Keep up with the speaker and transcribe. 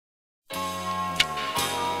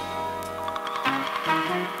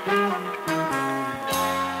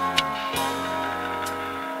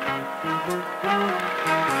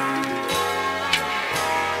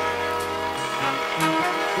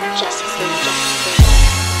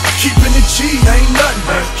G ain't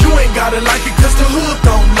nothing. You ain't gotta like it cause the hood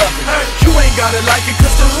don't love it. You ain't gotta like it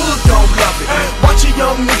cause the hood don't love it. Watch a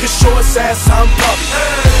young nigga show his ass I'm pumping.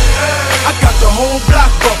 I got the whole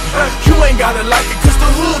block bumping. You ain't gotta like it cause the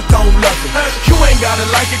hood don't love it. You ain't gotta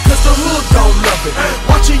like it cause the hood don't love it.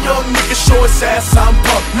 Watch a young nigga show his ass I'm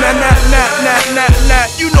pumping. Nah,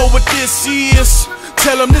 you know what this is.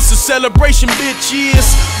 Tell them this is celebration,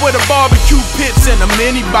 bitches. Where the barbecue pits and the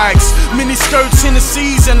mini bikes, mini skirts,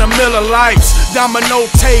 Hennessy's and the Miller Lights, domino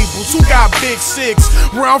tables. Who got big six?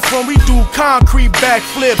 Where I'm from, we do concrete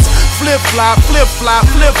backflips. Flip fly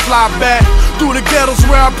back through the ghettos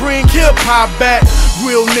where I bring hip hop back.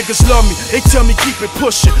 Real niggas love me, they tell me keep it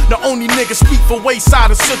pushing. The only niggas speak for Wayside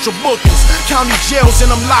and Central Bookings. County jails and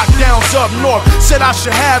them lockdowns up north. Said I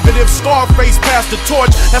should have it if Scarface passed the torch.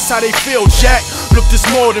 That's how they feel, Jack. Look, this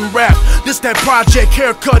more than rap. This that project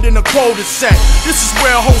haircut in a quota set. This is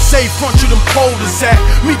where Jose front you them quotas at.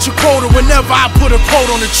 Meet your quota whenever I put a quote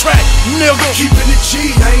on the track, nigga. Keeping it G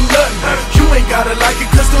ain't nothing. You ain't gotta like it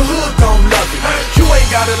cause the hood don't love it. You ain't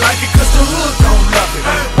gotta like it cause the hood don't love it.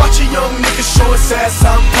 Watch a young nigga show his ass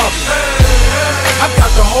I'm pumping. I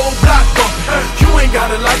got the whole block bumping. You ain't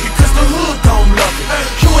gotta like it cause the hood don't love it.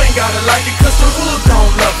 You ain't gotta like it cause the hood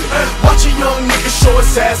don't love it. Watch a young nigga show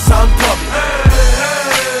his ass I'm pumping.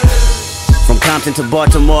 From Compton to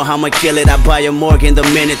Baltimore, I'ma kill it. I buy a morgue the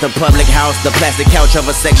minute. The public house, the plastic couch of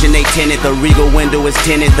a Section 8 tenant. The Regal window is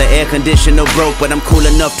tinted. The air conditioner broke, but I'm cool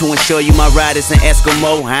enough to ensure you my ride is an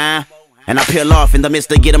Eskimo, huh? And I peel off in the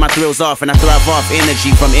midst of getting my thrills off, and I thrive off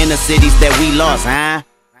energy from inner cities that we lost, huh?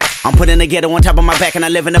 I'm putting the ghetto on top of my back and I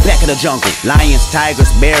live in the back of the jungle. Lions,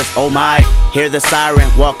 tigers, bears, oh my. Hear the siren,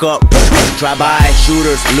 walk up, drive by.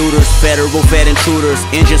 Shooters, looters, federal fed intruders.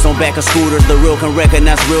 Engines on back of scooters, the real can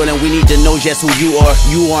recognize real. And we need to know just who you are.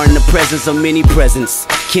 You are in the presence of many presents.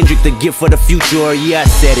 Kendrick the gift for the future, yeah I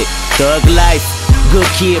said it. Thug life, good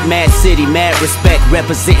kid, mad city, mad respect.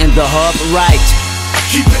 Representing the hub right.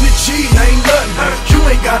 Keeping it G ain't nothing. You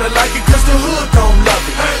ain't gotta like it cause the hood don't love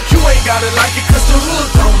it. You ain't gotta like it cause the hood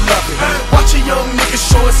don't love it. Watch a young nigga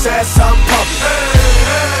show his ass I'm pumping.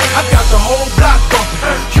 I got the whole block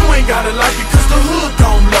bumping. You ain't gotta like it cause the hood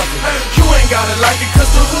don't love it. You ain't gotta like it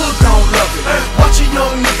cause the hood don't love it. Watch a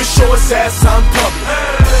young nigga show his ass I'm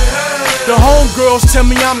pumping. The homegirls tell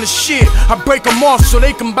me I'm the shit. I break them off so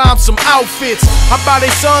they can buy them some outfits. I buy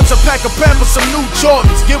their sons a pack of Pampers, some new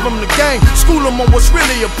Jordans. Give them the game, school them on what's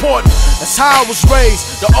really important. That's how I was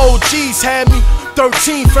raised. The OGs had me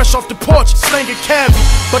 13, fresh off the porch, slinging cabbie.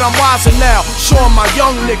 But I'm wiser now, showing my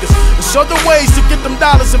young niggas there's other ways to get them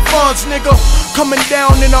dollars and funds, nigga. Coming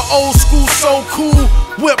down in the old school, so cool.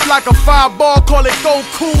 Whip like a fireball, call it go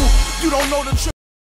cool. You don't know the trick.